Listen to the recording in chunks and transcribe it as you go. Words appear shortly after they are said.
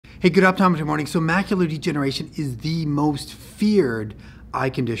Hey, good optometry morning. So macular degeneration is the most feared eye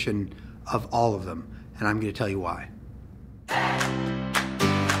condition of all of them, and I'm going to tell you why.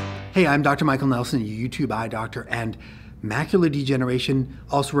 Hey, I'm Dr. Michael Nelson, your YouTube eye doctor, and macular degeneration,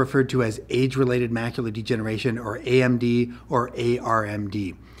 also referred to as age-related macular degeneration or AMD or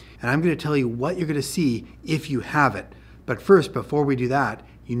ARMD. And I'm going to tell you what you're going to see if you have it. But first, before we do that,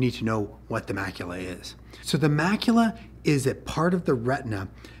 you need to know what the macula is. So the macula is a part of the retina,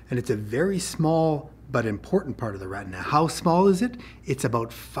 and it's a very small but important part of the retina. How small is it? It's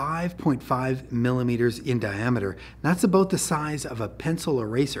about 5.5 millimeters in diameter. That's about the size of a pencil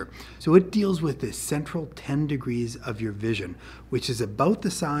eraser. So it deals with the central 10 degrees of your vision, which is about the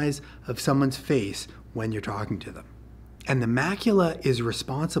size of someone's face when you're talking to them. And the macula is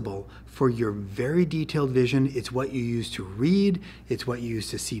responsible for your very detailed vision. It's what you use to read. It's what you use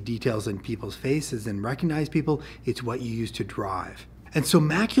to see details in people's faces and recognize people. It's what you use to drive. And so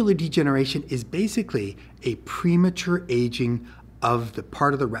macular degeneration is basically a premature aging of the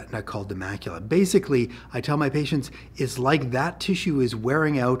part of the retina called the macula. Basically, I tell my patients, it's like that tissue is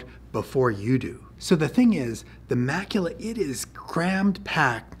wearing out before you do. So the thing is, the macula, it is crammed,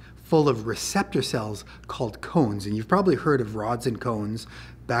 packed, full of receptor cells called cones. And you've probably heard of rods and cones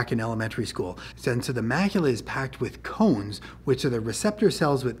back in elementary school. And so the macula is packed with cones, which are the receptor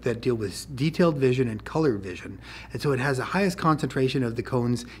cells that deal with detailed vision and color vision. And so it has the highest concentration of the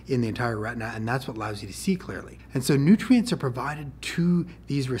cones in the entire retina, and that's what allows you to see clearly. And so nutrients are provided to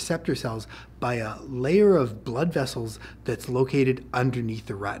these receptor cells by a layer of blood vessels that's located underneath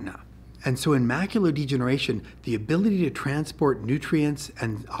the retina. And so in macular degeneration, the ability to transport nutrients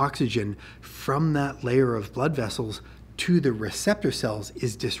and oxygen from that layer of blood vessels to the receptor cells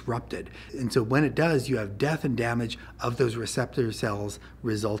is disrupted. And so when it does, you have death and damage of those receptor cells,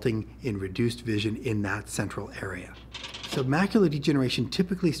 resulting in reduced vision in that central area. So macular degeneration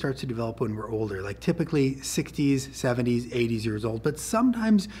typically starts to develop when we're older, like typically 60s, 70s, 80s years old, but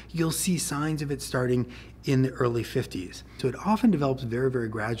sometimes you'll see signs of it starting in the early 50s. So it often develops very, very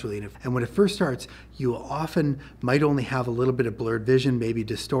gradually. And when it first starts, you often might only have a little bit of blurred vision, maybe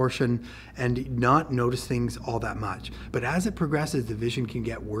distortion, and not notice things all that much. But as it progresses, the vision can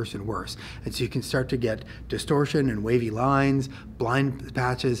get worse and worse. And so you can start to get distortion and wavy lines, blind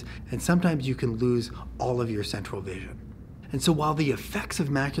patches, and sometimes you can lose all of your central vision. And so while the effects of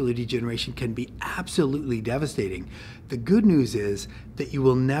macular degeneration can be absolutely devastating, the good news is that you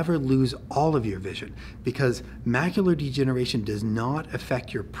will never lose all of your vision, because macular degeneration does not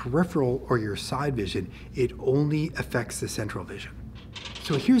affect your peripheral or your side vision. It only affects the central vision.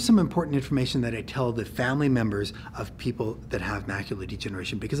 So here's some important information that I tell the family members of people that have macular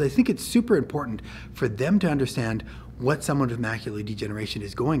degeneration, because I think it's super important for them to understand what someone with macular degeneration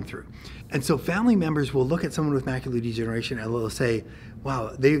is going through. And so family members will look at someone with macular degeneration and they'll say,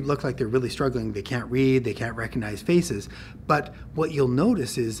 wow, they look like they're really struggling. They can't read, they can't recognize faces. But what you'll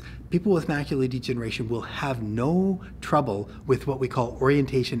notice is people with macular degeneration will have no trouble with what we call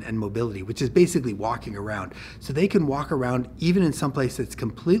orientation and mobility, which is basically walking around. So they can walk around even in some place that's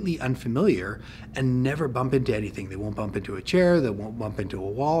completely unfamiliar and never bump into anything. They won't bump into a chair, they won't bump into a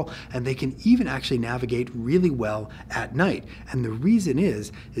wall, and they can even actually navigate really well at night. And the reason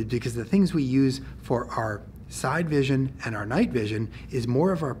is because the things we use for our side vision and our night vision is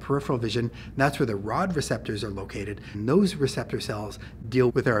more of our peripheral vision. That's where the rod receptors are located. And those receptor cells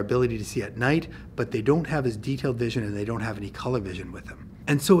deal with our ability to see at night, but they don't have as detailed vision and they don't have any color vision with them.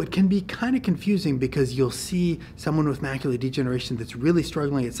 And so it can be kind of confusing, because you'll see someone with macular degeneration that's really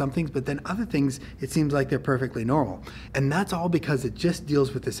struggling at some things, but then other things, it seems like they're perfectly normal. And that's all because it just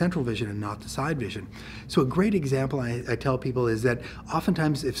deals with the central vision and not the side vision. So a great example I tell people is that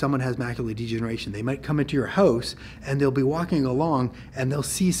oftentimes if someone has macular degeneration, they might come into your house and they'll be walking along and they'll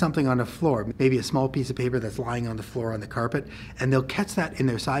see something on the floor, maybe a small piece of paper that's lying on the floor on the carpet, and they'll catch that in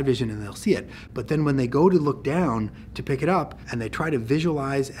their side vision and they'll see it. But then when they go to look down to pick it up and they try to visualize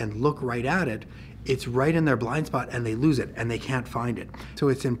and look right at it, it's right in their blind spot and they lose it and they can't find it. So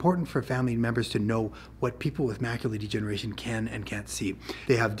it's important for family members to know what people with macular degeneration can and can't see.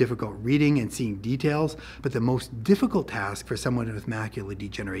 They have difficult reading and seeing details, but the most difficult task for someone with macular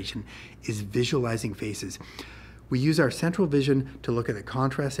degeneration is visualizing faces. We use our central vision to look at the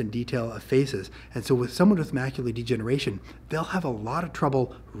contrast and detail of faces. And so with someone with macular degeneration, they'll have a lot of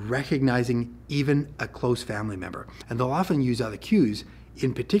trouble recognizing even a close family member. And they'll often use other cues,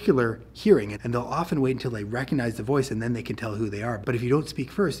 in particular hearing, and they'll often wait until they recognize the voice and then they can tell who they are. But if you don't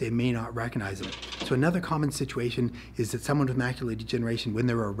speak first, they may not recognize them. So another common situation is that someone with macular degeneration, when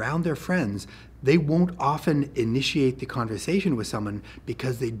they're around their friends, They won't often initiate the conversation with someone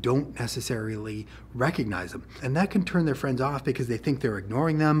because they don't necessarily recognize them. And that can turn their friends off because they think they're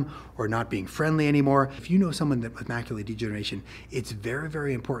ignoring them or not being friendly anymore. If you know someone with macular degeneration, it's very,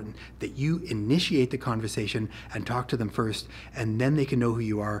 very important that you initiate the conversation and talk to them first, and then they can know who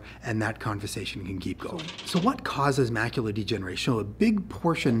you are, and that conversation can keep going. So what causes macular degeneration? Well, a big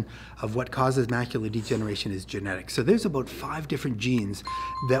portion of what causes macular degeneration is genetic. So there's about 5 different genes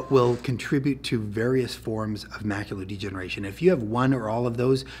that will contribute to various forms of macular degeneration. If you have one or all of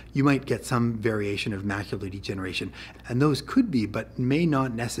those, you might get some variation of macular degeneration. And those could be, but may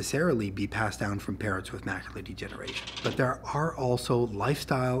not necessarily be passed down from parents with macular degeneration. But there are also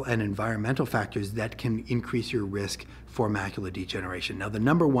lifestyle and environmental factors that can increase your risk for macular degeneration. Now, the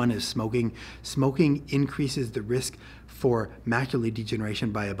number one is smoking. Smoking increases the risk for macular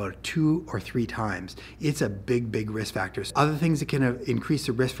degeneration by about 2 or 3 times. It's a big, big risk factor. Other things that can increase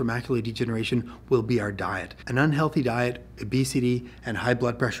the risk for macular degeneration will be our diet. An unhealthy diet, obesity, and high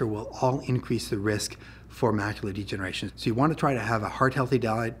blood pressure will all increase the risk for macular degeneration. So you want to try to have a heart-healthy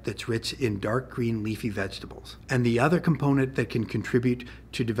diet that's rich in dark green leafy vegetables. And the other component that can contribute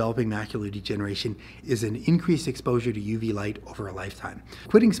to developing macular degeneration is an increased exposure to UV light over a lifetime.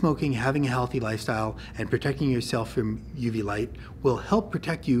 Quitting smoking, having a healthy lifestyle, and protecting yourself from UV light will help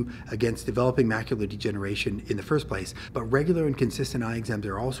protect you against developing macular degeneration in the first place. But regular and consistent eye exams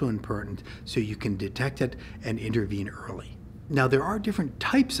are also important so you can detect it and intervene early. Now, there are different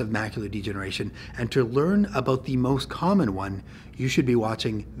types of macular degeneration, and to learn about the most common one, you should be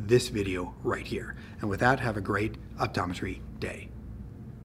watching this video right here. And with that, have a great optometry day.